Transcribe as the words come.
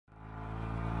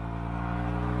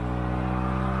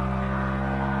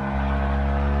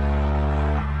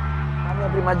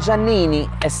prima Giannini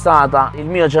è stata il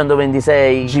mio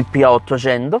 126 GPA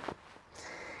 800,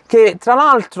 che tra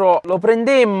l'altro lo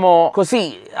prendemmo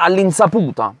così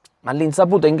all'insaputa.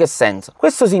 All'insaputa in che senso?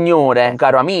 Questo signore, un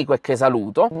caro amico e che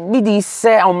saluto, mi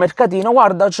disse a un mercatino: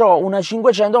 guarda, c'ho una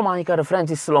 500 Maicar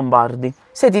Francis Lombardi,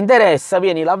 se ti interessa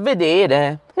vienila a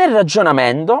vedere. Nel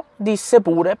ragionamento disse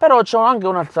pure: però c'ho anche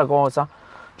un'altra cosa,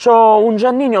 c'ho un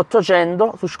Giannini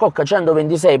 800 su scocca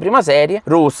 126 prima serie,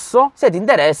 rosso, se ti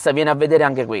interessa vieni a vedere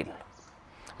anche quello.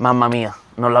 Mamma mia,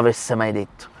 non l'avesse mai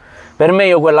detto. Per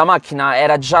me quella macchina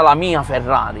era già la mia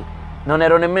Ferrari, non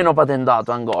ero nemmeno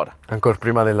patentato ancora. Ancora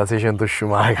prima della 600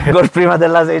 Schumacher. Ancora prima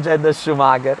della 600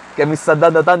 Schumacher, che mi sta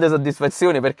dando tante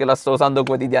soddisfazioni perché la sto usando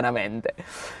quotidianamente.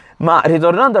 Ma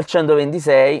ritornando al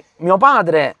 126, mio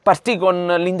padre partì con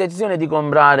l'intenzione di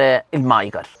comprare il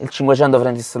Maicar, il 500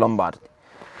 Francis Lombardi.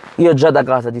 Io già da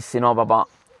casa dissi: no papà,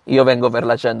 io vengo per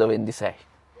la 126.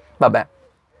 Vabbè,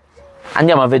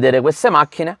 andiamo a vedere queste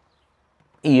macchine.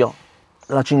 Io,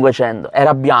 la 500,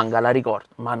 era bianca, la ricordo,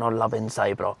 ma non la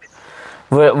pensai proprio.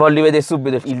 Voglio vedere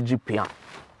subito il GPA.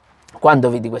 Quando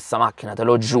vidi questa macchina, te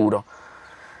lo giuro,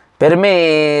 per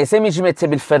me, se mi ci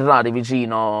mettevi il Ferrari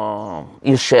vicino,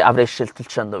 io avrei scelto il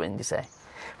 126.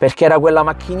 Perché era quella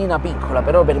macchinina piccola,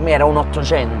 però per me era un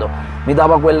 800, mi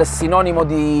dava quel sinonimo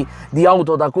di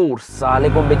auto da corsa,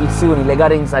 le competizioni, le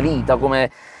gare in salita,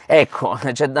 come, ecco,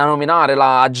 c'è da nominare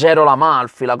la Gero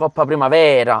l'Amalfi, la Coppa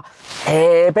Primavera,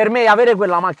 e per me avere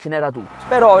quella macchina era tutto.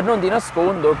 Però non ti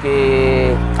nascondo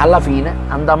che alla fine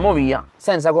andammo via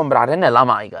senza comprare né la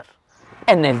Maicar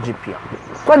e né il GPA.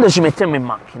 Quando ci mettemmo in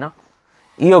macchina,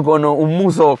 io con un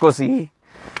muso così,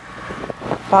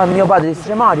 mio padre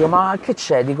dice: Mario, ma che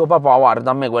c'è? Dico: papà,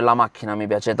 guarda, a me quella macchina mi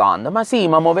piace tanto. Ma sì,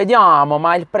 ma mo vediamo,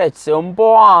 ma il prezzo è un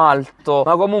po' alto,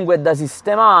 ma comunque è da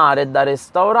sistemare, è da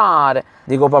restaurare.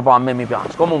 Dico: papà, a me mi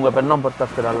piace. Comunque, per non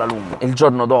portartela alla lunga, il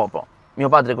giorno dopo mio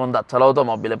padre contatta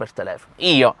l'automobile per telefono.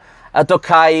 Io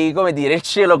toccai, come dire, il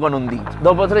cielo con un dito.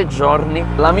 Dopo 3 giorni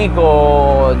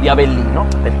l'amico di Avellino,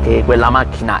 perché quella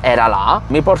macchina era là,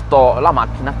 mi portò la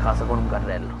macchina a casa con un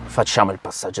carrello. Facciamo il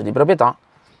passaggio di proprietà.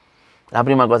 La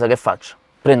prima cosa che faccio,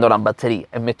 prendo la batteria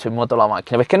e metto in moto la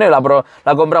macchina, perché noi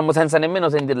la comprammo senza nemmeno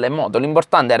sentirla in moto.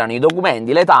 L'importante erano i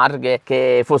documenti, le targhe,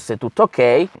 che fosse tutto ok,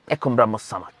 e comprammo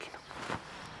sta macchina.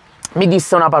 Mi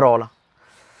disse una parola.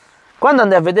 Quando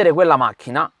andai a vedere quella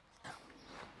macchina,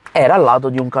 era al lato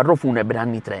di un carro funebre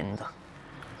anni 30,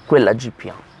 quella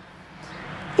GPA.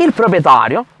 Il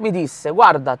proprietario mi disse: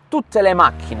 guarda, tutte le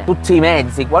macchine, tutti i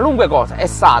mezzi, qualunque cosa è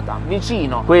stata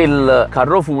vicino quel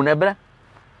carro funebre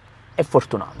è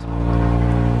fortunato.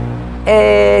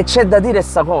 E c'è da dire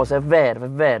sta cosa, è vero, è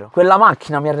vero. Quella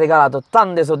macchina mi ha regalato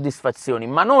tante soddisfazioni,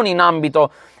 ma non in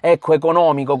ambito, ecco,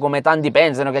 economico, come tanti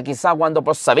pensano, che chissà quando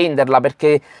possa venderla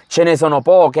perché ce ne sono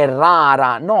poche, è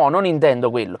rara. No, non intendo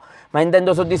quello, ma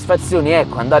intendo soddisfazioni,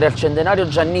 ecco, andare al Centenario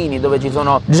Giannini, dove ci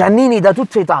sono Giannini da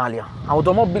tutta Italia,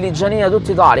 automobili Giannini da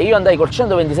tutta Italia. Io andai col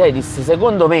 126 e dissi: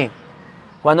 secondo me,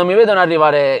 quando mi vedono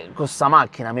arrivare con sta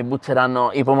macchina mi butteranno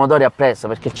i pomodori appresso,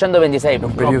 perché il 126 in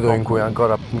un periodo in cui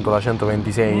ancora appunto la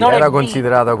 126 era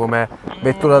considerata come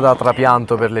vettura da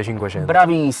trapianto per le 500.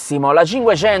 Bravissimo, la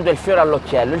 500 è il fiore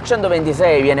all'occhiello, il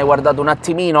 126 viene guardato un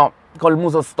attimino col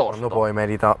muso storto. Quando poi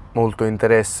merita molto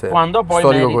interesse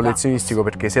storico collezionistico,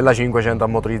 perché se la 500 ha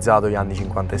motorizzato gli anni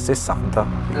 50 e 60,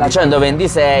 la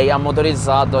 126 ha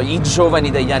motorizzato i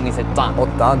giovani degli anni 70,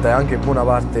 80 e anche buona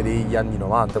parte degli anni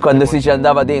 90. Quando si ci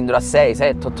andava dentro a 6,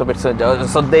 7, 8 persone.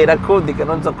 Sono dei racconti che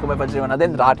non so come facevano ad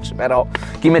entrarci, però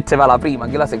chi metteva la prima,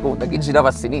 chi la seconda, chi girava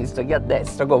a sinistra, chi a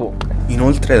destra, comunque.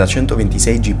 Inoltre la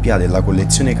 126 GPA della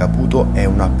collezione Caputo è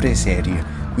una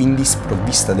preserie, quindi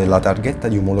sprovvista della targhetta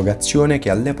di omologazione che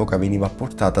all'epoca veniva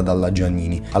apportata dalla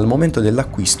Giannini. Al momento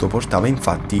dell'acquisto portava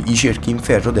infatti i cerchi in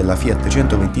ferro della Fiat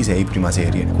 126 prima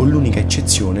serie, con l'unica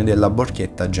eccezione della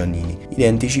borchetta Giannini,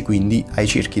 identici quindi ai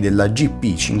cerchi della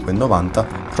GP 590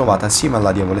 trovata assieme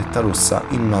alla diavoletta rossa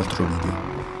in un altro video.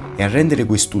 E a rendere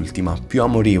quest'ultima più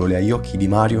amorevole agli occhi di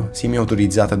Mario, si mi è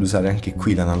autorizzata ad usare anche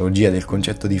qui l'analogia del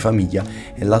concetto di famiglia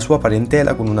e la sua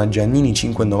parentela con una Giannini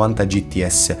 590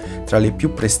 GTS, tra le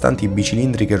più prestanti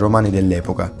bicilindriche romane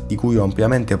dell'epoca, di cui ho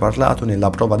ampiamente parlato nella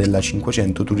prova della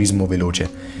 500 Turismo Veloce,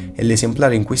 e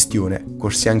l'esemplare in questione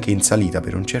corse anche in salita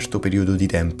per un certo periodo di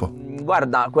tempo.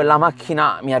 Guarda, quella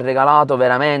macchina mi ha regalato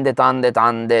veramente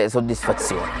tante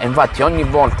soddisfazioni, e infatti ogni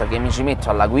volta che mi ci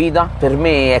metto alla guida, per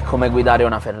me è come guidare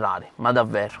una Ferrari, ma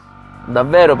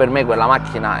davvero per me quella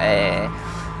macchina è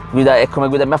come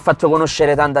guidare. Mi ha fatto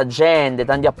conoscere tanta gente,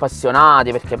 tanti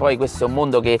appassionati, perché poi questo è un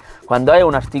mondo che quando hai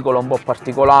un articolo un po'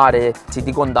 particolare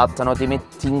ti contattano, ti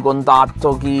metti in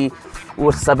contatto, chi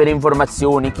vuol sapere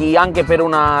informazioni, chi anche per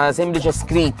una semplice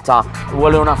scritta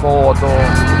vuole una foto.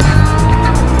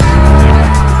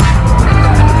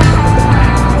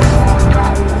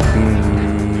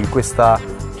 Quindi questa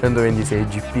 126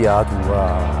 GPA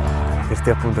tua per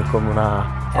te appunto è come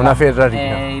una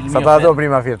Ferrarina, è stata la tua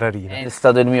prima Ferrarina. È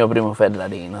stato il mio primo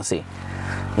Ferrarino, sì.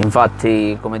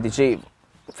 Infatti, come dicevo,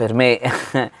 per me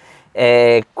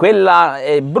quella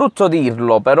è brutto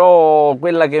dirlo, però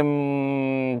quella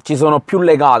che ci sono più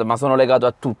legato, ma sono legato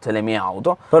a tutte le mie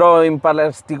auto, però in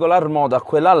particolar modo a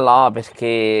quella là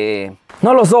perché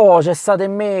non lo so, c'è stato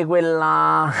in me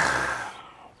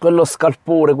quello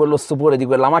scalpore, quello stupore di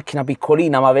quella macchina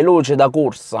piccolina ma veloce da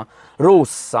corsa,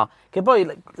 rossa, che poi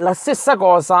la stessa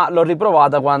cosa l'ho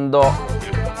riprovata quando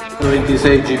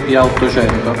 26 GPA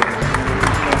 800.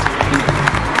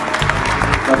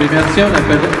 La premiazione è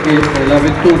la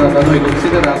vettura da noi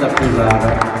considerata più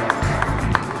rara.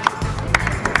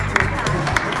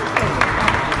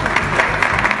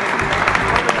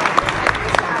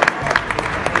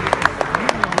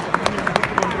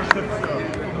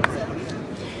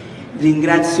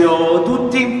 Ringrazio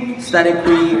tutti, stare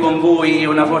qui con voi è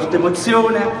una forte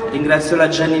emozione, ringrazio la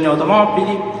Giannini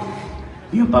Automobili,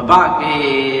 mio papà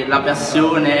che la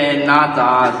passione è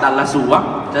nata dalla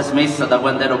sua, trasmessa da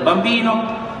quando ero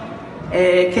bambino,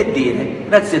 e che dire,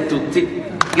 grazie a tutti,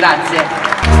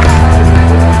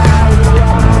 grazie.